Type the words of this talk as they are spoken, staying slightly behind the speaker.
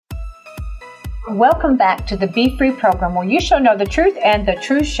Welcome back to the Be Free program, where you shall know the truth and the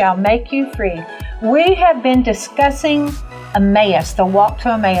truth shall make you free. We have been discussing Emmaus, the walk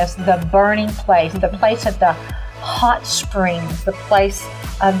to Emmaus, the burning place, the place of the hot springs, the place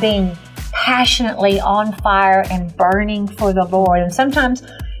of being passionately on fire and burning for the Lord. And sometimes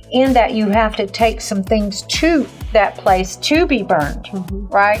in that you have to take some things to that place to be burned,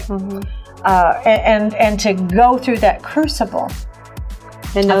 right? And to go through that crucible.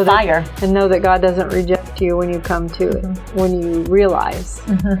 And know fire. And know that God doesn't reject you when you come to it, when you realize.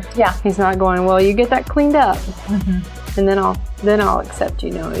 Yeah. He's not going, well, you get that cleaned up, and then I'll accept you.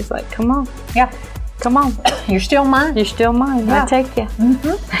 No, He's like, come on. Yeah. Come on. You're still mine. You're still mine. Yeah. I'll take you.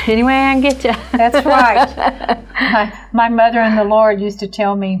 Any way I can get you. That's right. My mother in the Lord used to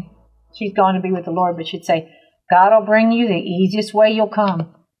tell me, she's gone to be with the Lord, but she'd say, God will bring you the easiest way you'll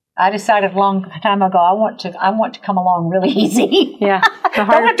come. I decided a long time ago, I want to come along really easy. Yeah. Don't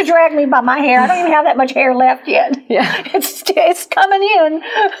have to drag me by my hair. I don't even have that much hair left yet. Yeah. It's coming in.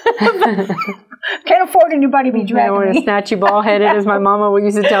 Can't afford anybody to be dragging I want me. to snatch you bald-headed, as my mama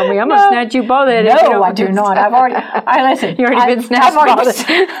used to tell me. I'm going to snatch you bald-headed. No, I do not. Listen. You already been snatched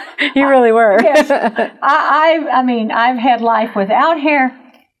bald-headed. You really were. Yes. I mean, I've had life without hair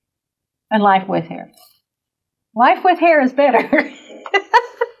and life with hair. Life with hair is better.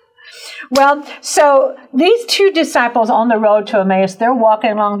 Well, so these two disciples on the road to Emmaus, they're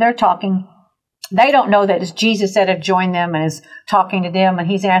walking along, they're talking. They don't know that it's Jesus that have joined them and is talking to them, and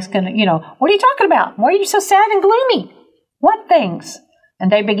he's asking, what are you talking about? Why are you so sad and gloomy? What things?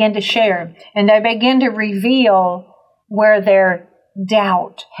 And they begin to share, and they begin to reveal where their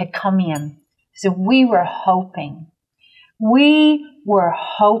doubt had come in. So we were hoping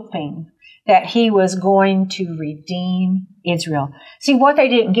that he was going to redeem Israel. See, what they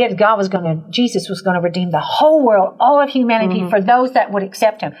didn't get, Jesus was going to redeem the whole world, all of humanity, for those that would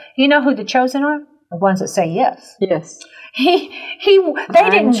accept him. You know who the chosen are? The ones that say yes. Yes. They didn't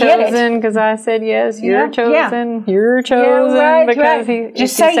get it. I'm chosen because I said yes. You're chosen. Yeah. You're chosen because he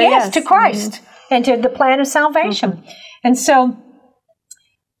just say yes to Christ and to the plan of salvation. And so,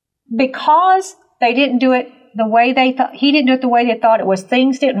 because they didn't do it the way they thought, he didn't do it the way they thought it was.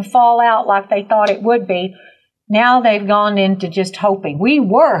 Things didn't fall out like they thought it would be. Now they've gone into just hoping. We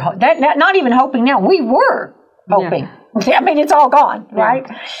were not even hoping now. We were hoping. Yeah. I mean, it's all gone, right?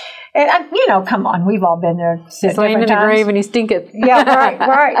 And come on, we've all been there. He's laying in the grave and he stinketh. Yeah,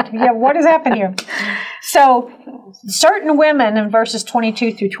 right. Yeah, what has happened here? So, certain women in verses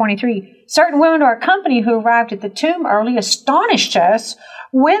 22 through 23, certain women of our company who arrived at the tomb early astonished us.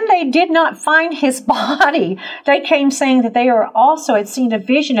 When they did not find his body, they came saying that they also had seen a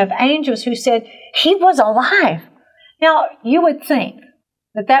vision of angels who said he was alive. Now, you would think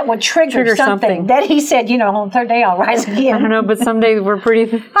that would trigger something. That he said, on the third day I'll rise again. I don't know, but some days we're pretty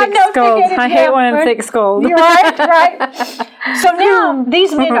thick-skulled. I hate when I'm thick-skulled. You're right. So now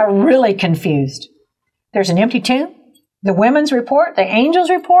these men are really confused. There's an empty tomb. The women's report, the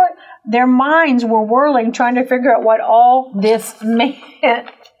angels' report, their minds were whirling, trying to figure out what all this meant.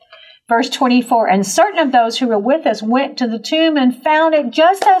 Verse 24, and certain of those who were with us went to the tomb and found it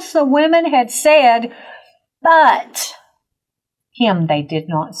just as the women had said, but him they did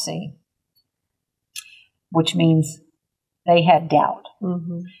not see. Which means they had doubt.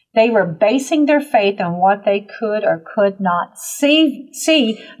 They were basing their faith on what they could or could not see,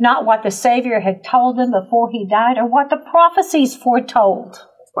 not what the Savior had told them before he died or what the prophecies foretold.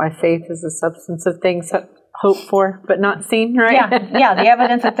 That's why faith is the substance of things hoped for but not seen, right? Yeah, the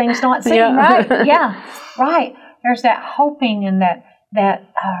evidence of things not seen, right? Yeah, right. There's that hoping and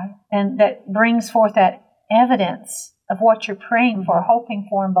that brings forth that evidence of what you're praying for, hoping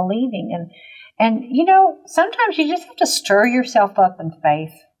for, and believing. And sometimes you just have to stir yourself up in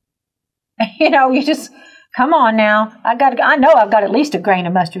faith. You just, come on now. I know I've got at least a grain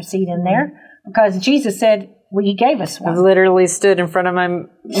of mustard seed in there because Jesus said, well, he gave us one. I've literally stood in front of my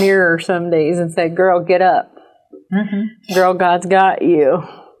mirror some days and said, girl, get up. Girl, God's got you.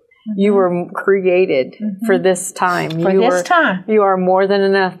 You were created for this time. You are more than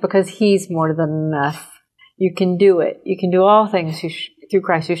enough because he's more than enough. You can do it. You can do all things through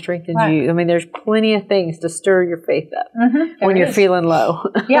Christ who strengthens you. I mean, there's plenty of things to stir your faith up when you're feeling low.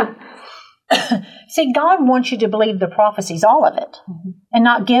 Yeah. See, God wants you to believe the prophecies, all of it, and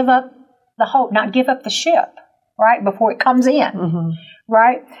not give up the hope, not give up the ship, right, before it comes in,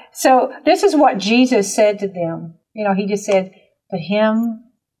 right? So this is what Jesus said to them. He just said, but him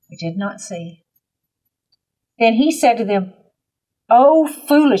we did not see. Then he said to them, "O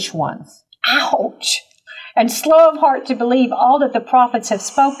foolish ones, ouch, and slow of heart to believe all that the prophets have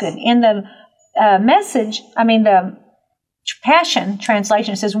spoken." In the Passion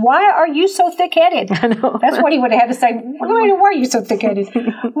Translation says, why are you so thick-headed? I know. That's what he would have had to say. Why are you so thick-headed?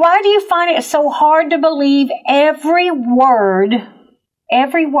 Why do you find it so hard to believe every word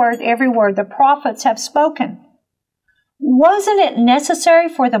the prophets have spoken? Wasn't it necessary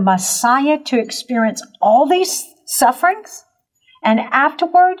for the Messiah to experience all these sufferings and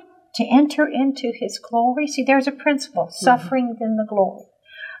afterward to enter into his glory? See, there's a principle, suffering then the glory.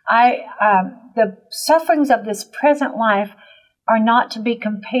 The sufferings of this present life are not to be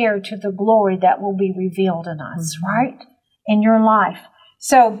compared to the glory that will be revealed in us, right? In your life.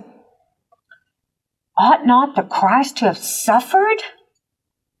 So, ought not the Christ to have suffered?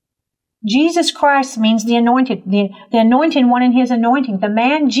 Jesus Christ means the anointed, the anointed one in his anointing. The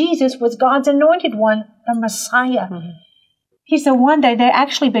man Jesus was God's anointed one, the Messiah. He's the one that they've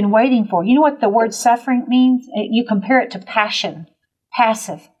actually been waiting for. You know what the word suffering means? You compare it to passion,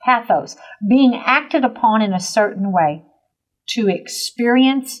 passive, pathos, being acted upon in a certain way, to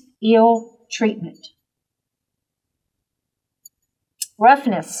experience ill treatment.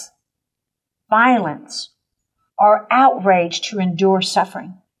 Roughness, violence, or outrage to endure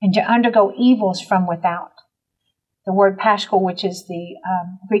suffering and to undergo evils from without. The word paschal, which is the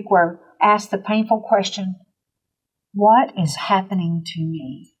Greek word, asks the painful question, what is happening to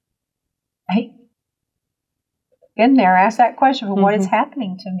me? Hey, in there, ask that question, what is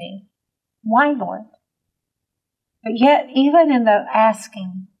happening to me? Why, Lord? But yet, even in the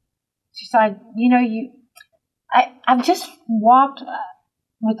asking, she's like, I've just walked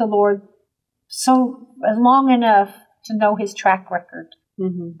with the Lord so long enough to know his track record.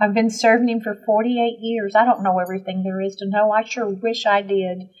 I've been serving him for 48 years. I don't know everything there is to know. I sure wish I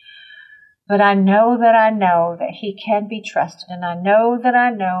did. But I know that he can be trusted. And I know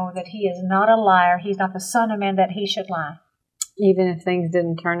that he is not a liar. He's not the son of man that he should lie. Even if things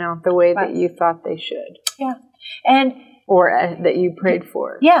didn't turn out the way that you thought they should. Yeah. Or that you prayed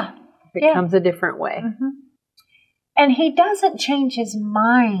for. Yeah. It comes a different way. And he doesn't change his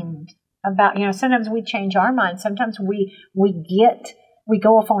mind about, sometimes we change our mind. Sometimes we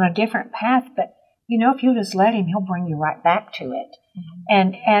go off on a different path, but if you just let him, he'll bring you right back to it.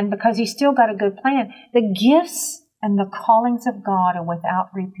 And because he's still got a good plan. The gifts and the callings of God are without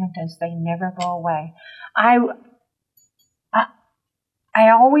repentance. They never go away. I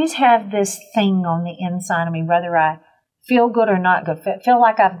always have this thing on the inside of me, whether I feel good or not good, feel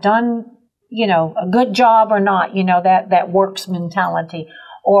like I've done, a good job or not, that works mentality,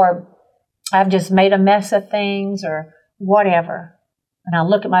 or I've just made a mess of things or whatever. And I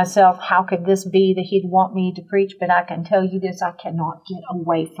look at myself, how could this be that he'd want me to preach? But I can tell you this, I cannot get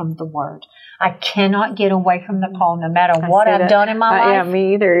away from the word. I cannot get away from the call, no matter what I've done in my life. Yeah,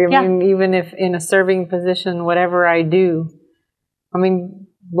 me either. I mean, even if in a serving position, whatever I do,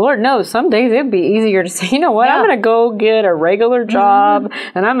 Lord knows, some days it'd be easier to say, you know what, I'm going to go get a regular job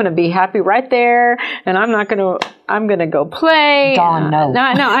and I'm going to be happy right there and I'm going to go play. Dawn, no.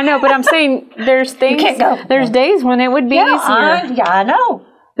 I know, but I'm saying there's things, there's days when it would be easier. I know.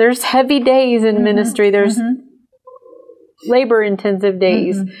 There's heavy days in ministry. There's labor intensive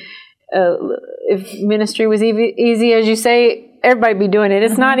days. If ministry was easy, as you say, everybody'd be doing it.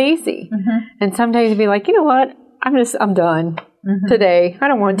 It's not easy. And some days you'd be like, you know what, I'm done. Today. I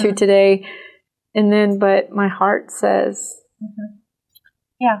don't want to today. And then, but my heart says,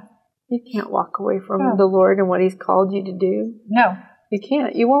 you can't walk away from the Lord and what he's called you to do. No. You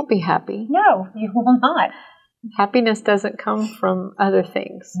can't. You won't be happy. No, you will not. Happiness doesn't come from other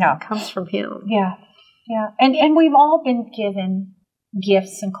things. No. It comes from him. Yeah. And we've all been given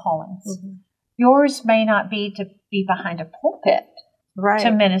gifts and callings. Yours may not be to be behind a pulpit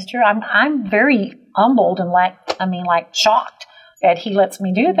to minister. I'm very humbled and shocked that he lets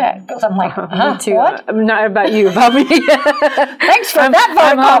me do that, because I'm like, me too. What? Not about you, about me. Thanks for that.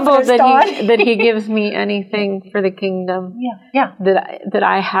 I'm humbled that he gives me anything for the kingdom. That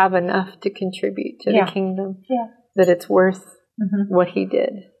I have enough to contribute to the kingdom. That it's worth what he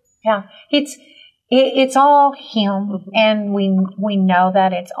did. Yeah, it's all him, and we know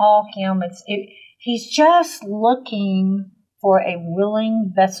that it's all him. He's just looking for a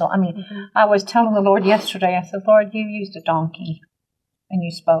willing vessel. I was telling the Lord yesterday, I said, Lord, you used a donkey and you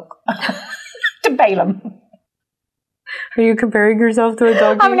spoke to Balaam. Are you comparing yourself to a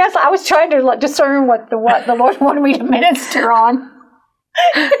donkey? I was trying to discern what the Lord wanted me to minister on.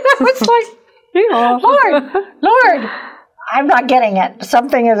 I was like, Lord, I'm not getting it.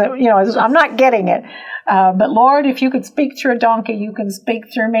 Something isn't, I'm not getting it. But Lord, if you could speak through a donkey, you can speak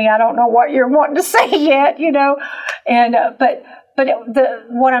through me. I don't know what you're wanting to say yet, And but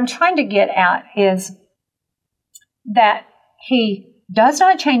what I'm trying to get at is that he does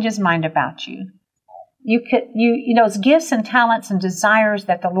not change his mind about you. those gifts and talents and desires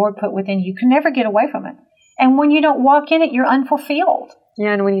that the Lord put within you can never get away from it. And when you don't walk in it, you're unfulfilled.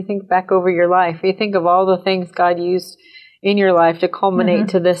 Yeah, and when you think back over your life, you think of all the things God used in your life to culminate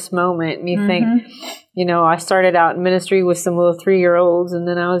to this moment. And you think, I started out in ministry with some little 3-year-olds, and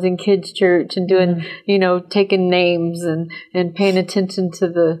then I was in kids' church and doing, taking names and paying attention to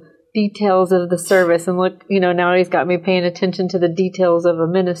the details of the service. And look, now He's got me paying attention to the details of a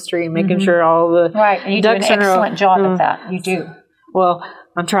ministry and making sure all the right. And you do an excellent job at that. You do. Well,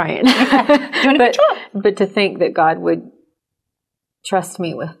 I'm trying. Doing a good job. But to think that God would trust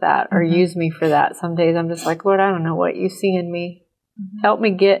me with that or use me for that. Some days I'm just like, Lord, I don't know what you see in me. Help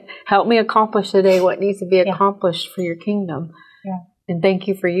me accomplish today what needs to be accomplished for your kingdom. Yeah. And thank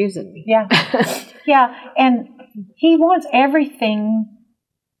you for using me. Yeah. Yeah. And He wants everything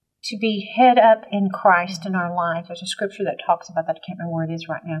to be head up in Christ in our lives. There's a scripture that talks about that. I can't remember where it is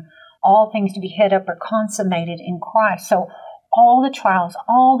right now. All things to be head up or consummated in Christ. So all the trials,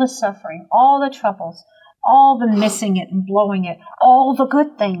 all the suffering, all the troubles, all the missing it and blowing it, all the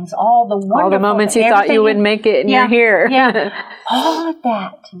good things, all the wonderful, all the moments you thought you wouldn't make it and you're here. Yeah, all of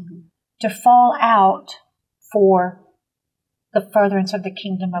that to fall out for the furtherance of the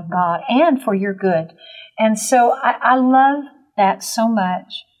kingdom of God and for your good. And so I love that so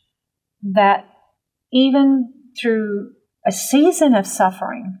much, that even through a season of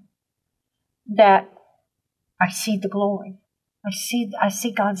suffering, that I see the glory. I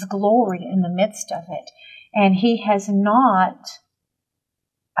see God's glory in the midst of it. And He has not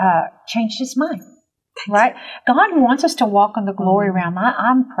changed His mind. Right? God wants us to walk in the glory realm.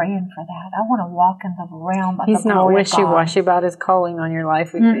 I'm praying for that. I want to walk in the realm of He's the glory of God. He's not wishy-washy about His calling on your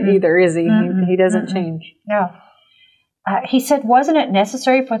life either, is He? He doesn't change. No. He said, wasn't it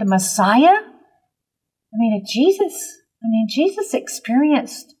necessary for the Messiah? Jesus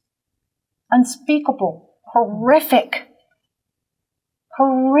experienced unspeakable, horrific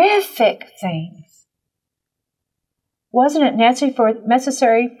things. Wasn't it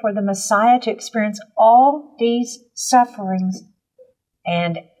necessary for the Messiah to experience all these sufferings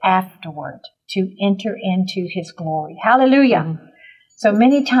and afterward to enter into His glory? Hallelujah. So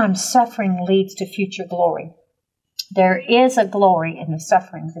many times suffering leads to future glory. There is a glory in the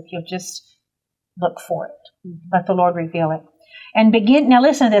sufferings if you'll just look for it. Let the Lord reveal it. And now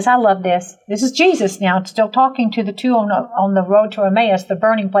listen to this. I love this. This is Jesus now, still talking to the two on the road to Emmaus, the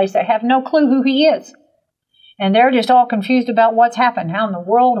burning place, that have no clue who He is. And they're just all confused about what's happened. How in the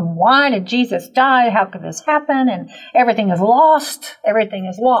world and why did Jesus die? How could this happen? And everything is lost. Everything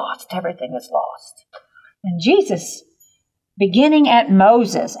is lost. Everything is lost. And Jesus, beginning at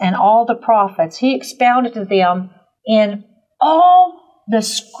Moses and all the prophets, He expounded to them in all the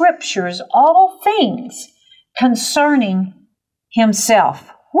scriptures, all things concerning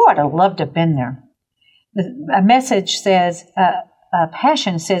Himself. I'd have loved to have been there. A Message says,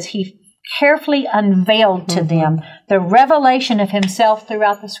 Passion says, He carefully unveiled to them the revelation of Himself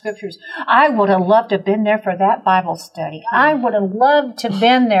throughout the scriptures. I would have loved to have been there for that Bible study. I would have loved to have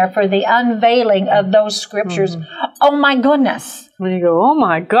been there for the unveiling of those scriptures. Oh my goodness. When you go, oh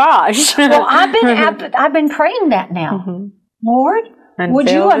my gosh. Well, I've been praying that now. Lord, would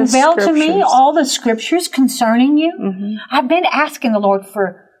you unveil to me all the scriptures concerning you? I've been asking the Lord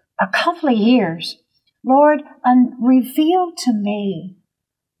for a couple of years. Lord, reveal to me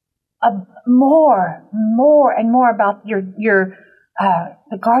more and more about your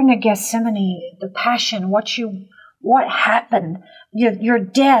the Garden of Gethsemane, the passion, what happened, your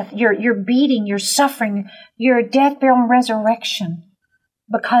death, your beating, your suffering, your death, burial, and resurrection,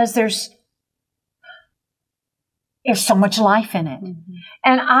 because there's so much life in it.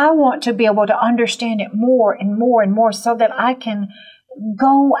 And I want to be able to understand it more and more and more, so that I can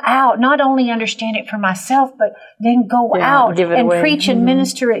go out, not only understand it for myself, but then go out and preach and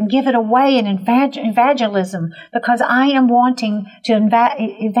minister it and give it away in evangelism, because I am wanting to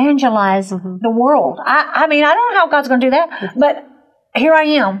evangelize the world. I mean, I don't know how God's going to do that, but here I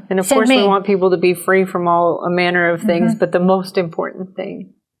am. And of course, we want people to be free from all manner of things, but the most important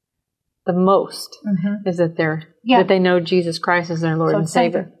thing, is that that they know Jesus Christ as their Lord and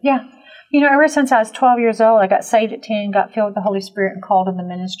Savior. Yeah. Ever since I was 12 years old, I got saved at 10, got filled with the Holy Spirit and called in the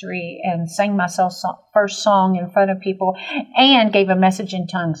ministry and sang my first song in front of people and gave a message in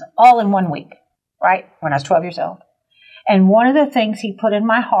tongues all in 1 week, right, when I was 12 years old. And one of the things He put in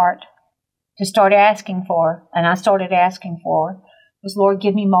my heart to start asking for, and I started asking for, was, Lord,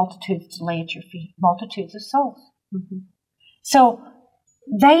 give me multitudes to lay at your feet, multitudes of souls. So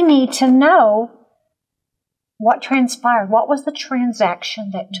they need to know what transpired. What was the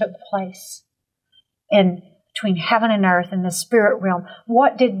transaction that took place in between heaven and earth and the spirit realm.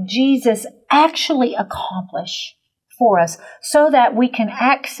 What did Jesus actually accomplish for us so that we can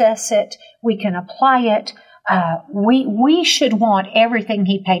access it, we can apply it? We should want everything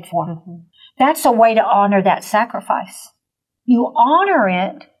he paid for. Mm-hmm. That's a way to honor that sacrifice. You honor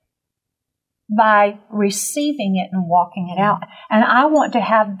it by receiving it and walking it out. And I want to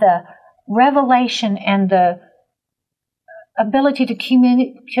have the revelation and the ability to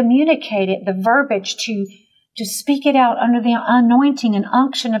communicate it, the verbiage to speak it out under the anointing and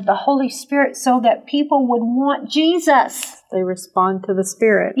unction of the Holy Spirit so that people would want Jesus. They respond to the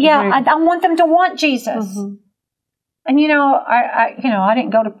Spirit. Yeah, right. I want them to want Jesus. Mm-hmm. And I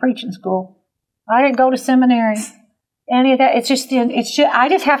didn't go to preaching school. I didn't go to seminary. Any of that. It's just I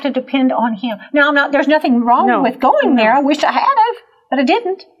just have to depend on him. Now, there's nothing wrong with going there. I wish I had have, but I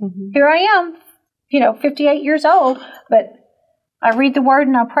didn't. Mm-hmm. Here I am, 58 years old, but I read the word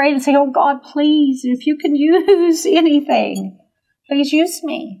and I pray and say, oh God, please, if you can use anything, please use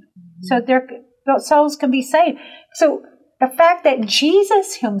me so their souls can be saved. So the fact that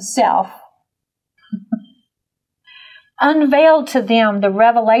Jesus himself unveiled to them the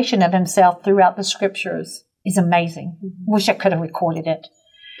revelation of himself throughout the scriptures is amazing. Wish I could have recorded it.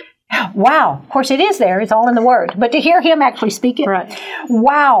 Wow. Of course, it is there. It's all in the Word. But to hear him actually speak it, right.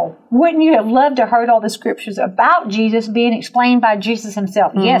 Wow. Wouldn't you have loved to heard all the scriptures about Jesus being explained by Jesus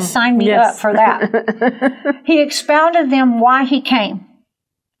himself? Mm. Yes, sign me up for that. He expounded them why he came.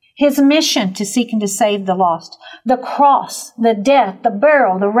 His mission to seek and to save the lost. The cross, the death, the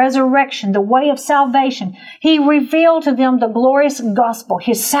burial, the resurrection, the way of salvation. He revealed to them the glorious gospel,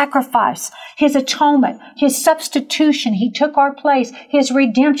 his sacrifice, his atonement, his substitution. He took our place, his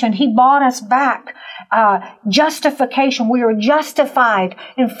redemption. He bought us back. Justification. We were justified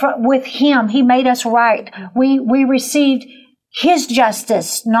with him. He made us right. We received his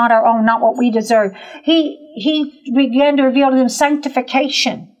justice, not our own, not what we deserve. He began to reveal to them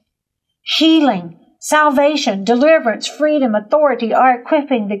sanctification, healing, salvation, deliverance, freedom, authority, our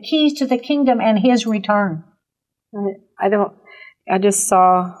equipping, the keys to the kingdom, and his return. I just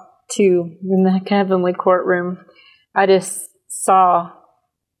saw, too, in the heavenly courtroom, I just saw,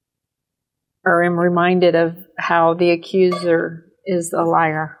 or am reminded of how the accuser is a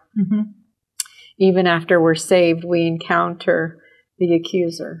liar. Mm-hmm. Even after we're saved, we encounter the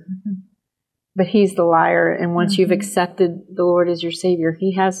accuser. Mm-hmm. But he's the liar, and once you've accepted the Lord as your Savior,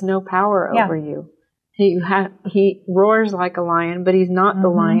 he has no power over you. He roars like a lion, but he's not the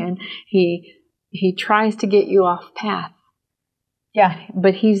lion. He tries to get you off path. Yeah.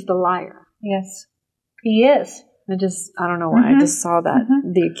 But he's the liar. Yes. He is. I don't know why. I just saw that,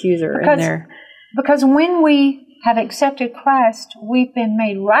 the accuser in there. Because when we have accepted Christ, we've been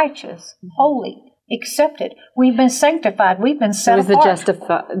made righteous, holy, accepted. We've been sanctified. We've been set apart. It was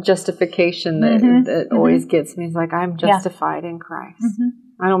the justification that always gets me. It's like, I'm justified in Christ. Mm-hmm.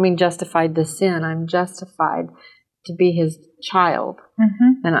 I don't mean justified to sin. I'm justified to be his child.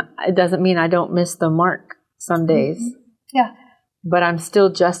 Mm-hmm. And it doesn't mean I don't miss the mark some days. Mm-hmm. Yeah. But I'm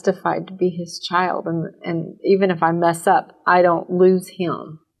still justified to be his child. And even if I mess up, I don't lose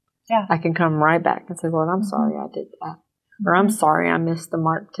him. Yeah. I can come right back and say, Lord, I'm sorry I did that. Or I'm sorry I missed the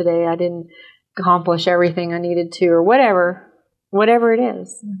mark today. I didn't accomplish everything I needed to, or whatever it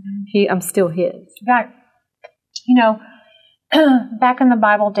is. Mm-hmm. I'm still his. Right. Back in the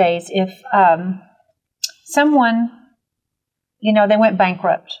Bible days, if someone, they went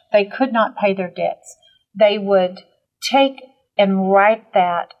bankrupt, they could not pay their debts, they would take and write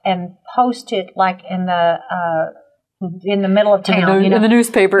that and post it like in the middle of town, in the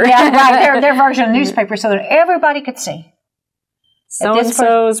newspaper. Yeah, right. Their version of the newspaper, so that everybody could see.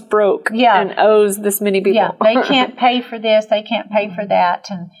 So-and-so's broke and owes this many people. Yeah, they can't pay for this, they can't pay for that,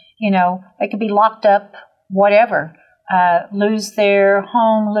 and, they could be locked up, whatever, lose their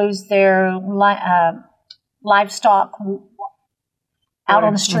home, lose their livestock out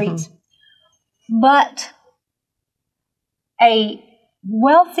on the streets. Mm-hmm. But a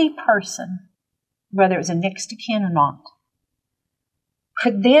wealthy person, whether it was a next of kin or not,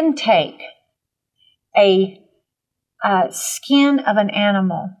 could then take a skin of an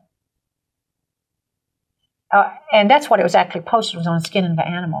animal, and that's what it was actually posted, was on the skin of the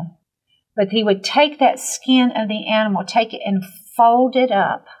animal. But he would take that skin of the animal, take it and fold it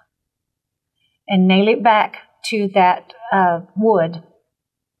up and nail it back to that wood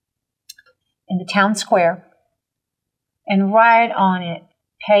in the town square and write on it,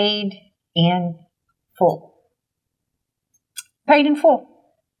 paid in full. Paid in full.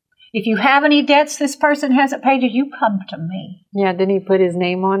 If you have any debts this person hasn't paid you, come to me. Yeah, didn't he put his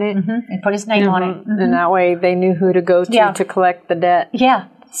name on it? Mm-hmm. He put his name on it. Mm-hmm. And that way they knew who to go to collect the debt. Yeah.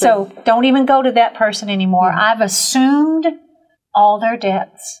 So don't even go to that person anymore. I've assumed all their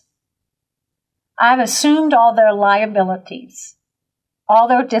debts. I've assumed all their liabilities, all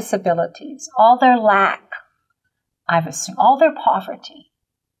their disabilities, all their lack. I've assumed all their poverty.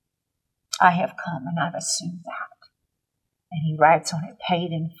 I have come and I've assumed that. And he writes on it,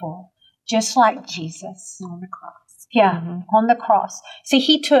 paid in full. Just like Jesus. On the cross. Yeah, on the cross. See,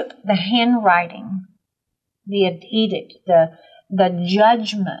 he took the handwriting, the edict, the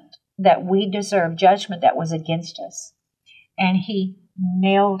judgment that we deserve, judgment that was against us, and he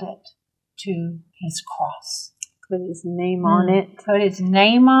nailed it to his cross. Put his name on it. Put his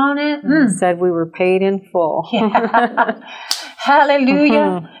name on it. And said we were paid in full. Yeah.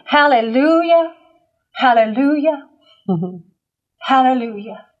 Hallelujah. Hallelujah. Hallelujah.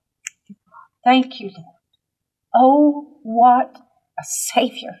 Hallelujah. Thank you, Lord. Oh, what a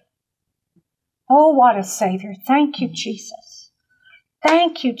Savior. Oh, what a Savior. Thank you, Jesus.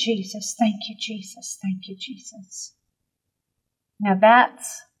 Thank you, Jesus. Thank you, Jesus. Thank you, Jesus. Now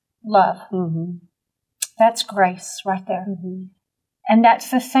that's love. That's grace right there. And that's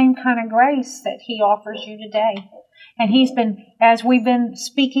the same kind of grace that he offers you today. And he's been, as we've been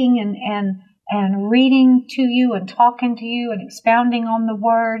speaking and reading to you and talking to you and expounding on the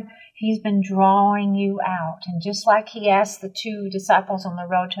word, he's been drawing you out. And just like he asked the two disciples on the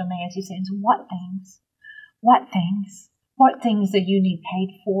road to Emmaus, he says, what things? What things? What things that you need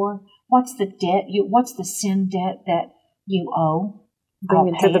paid for? What's the debt? What's the sin debt that you owe? Bring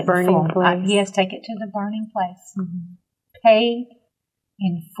it to the burning place. Yes, take it to the burning place. Paid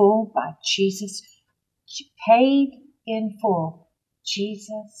in full by Jesus. Paid in full.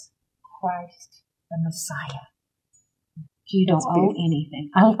 Jesus Christ, the Messiah. You don't owe anything.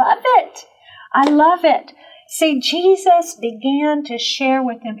 I love it. I love it. See, Jesus began to share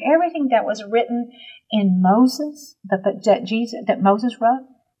with them everything that was written in Moses, that Moses wrote.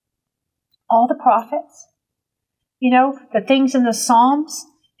 All the prophets. You know, the things in the Psalms.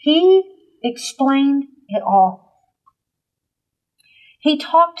 He explained it all. He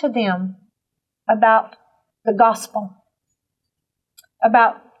talked to them about the gospel.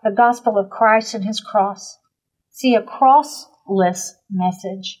 About the gospel of Christ and his cross. See, a crossless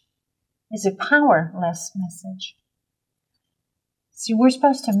message is a powerless message. See, we're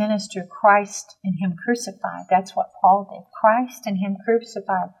supposed to minister Christ and him crucified. That's what Paul did. Christ and him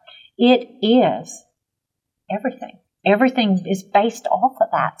crucified. It is everything. Everything is based off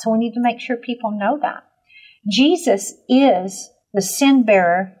of that. So we need to make sure people know that. Jesus is the sin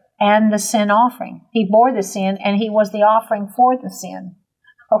bearer and the sin offering. He bore the sin and he was the offering for the sin.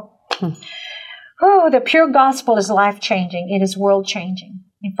 Oh, the pure gospel is life-changing. It is world-changing.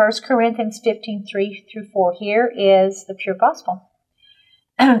 In 1 Corinthians 15:3-4, here is the pure gospel.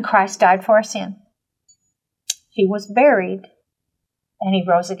 Christ died for our sin. He was buried, and he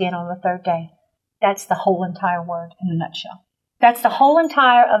rose again on the third day. That's the whole entire word in a nutshell. That's the whole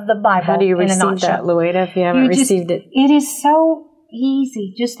entire of the Bible. How do you receive that, Louita, if you haven't received it? It is so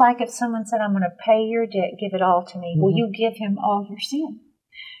easy. Just like if someone said, I'm going to pay your debt, give it all to me. Well, you give him all your sin.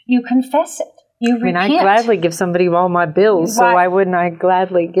 You confess it. You repent. I gladly give somebody all my bills, so why wouldn't I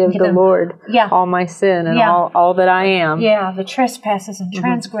gladly give the Lord all my sin and all that I am? Yeah, the trespasses and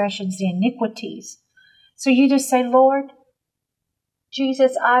transgressions, the iniquities. So you just say, Lord,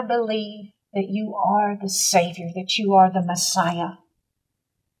 Jesus, I believe that you are the Savior, that you are the Messiah.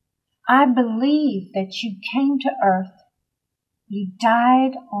 I believe that you came to earth. You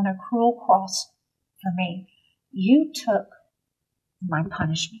died on a cruel cross for me. You took my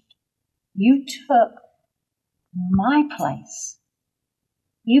punishment. You took my place.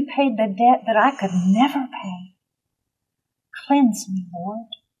 You paid the debt that I could never pay. Cleanse me, Lord.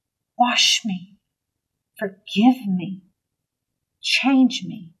 Wash me. Forgive me. Change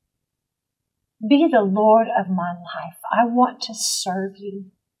me. Be the Lord of my life. I want to serve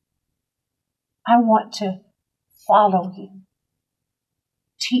you. I want to follow you.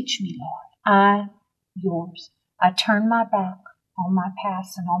 Teach me, Lord. I'm yours. I turn my back on my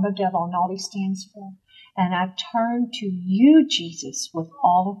past and on the devil and all he stands for. And I turn to you, Jesus, with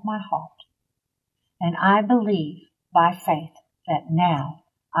all of my heart. And I believe by faith that now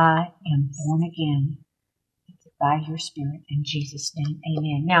I am born again by your Spirit. In Jesus' name,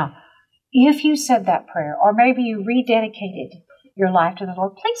 amen. Now, if you said that prayer, or maybe you rededicated your life to the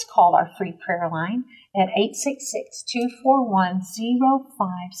Lord, please call our free prayer line at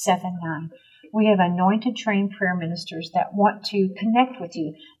 866-241-0579. We have anointed, trained prayer ministers that want to connect with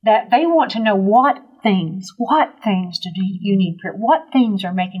you, that they want to know what things do you need prayer? What things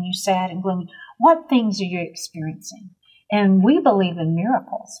are making you sad and gloomy? What things are you experiencing? And we believe in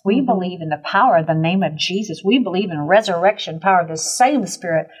miracles. We believe in the power of the name of Jesus. We believe in resurrection power. The same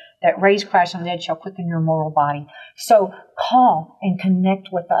Spirit that raised Christ from the dead shall quicken your mortal body. So call and connect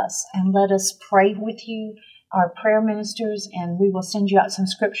with us and let us pray with you, our prayer ministers, and we will send you out some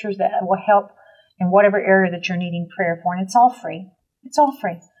scriptures that will help in whatever area that you're needing prayer for. And it's all free. It's all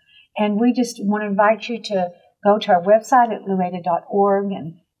free. And we just want to invite you to go to our website at louetta.org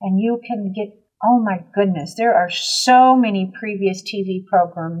and you can get, oh my goodness, there are so many previous TV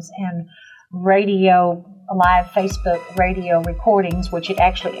programs and radio, live Facebook radio recordings, which it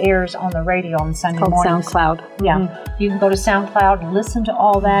actually airs on the radio on Sunday mornings. SoundCloud. Yeah. You can go to SoundCloud and listen to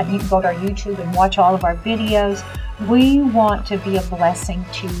all that. You can go to our YouTube and watch all of our videos. We want to be a blessing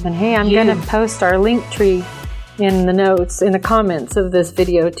to you. And hey, I'm going to post our link tree in the notes, in the comments of this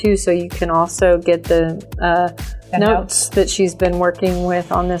video too, so you can also get the notes that she's been working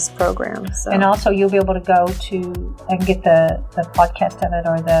with on this program. So. And also you'll be able to go to and get the podcast of it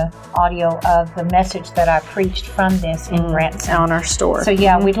or the audio of the message that I preached from this in Branson. On our store. So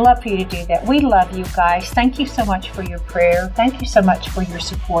yeah, we'd love for you to do that. We love you guys. Thank you so much for your prayer. Thank you so much for your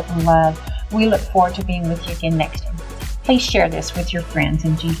support and love. We look forward to being with you again next time. Please share this with your friends.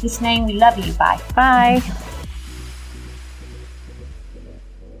 In Jesus' name, we love you. Bye. Bye.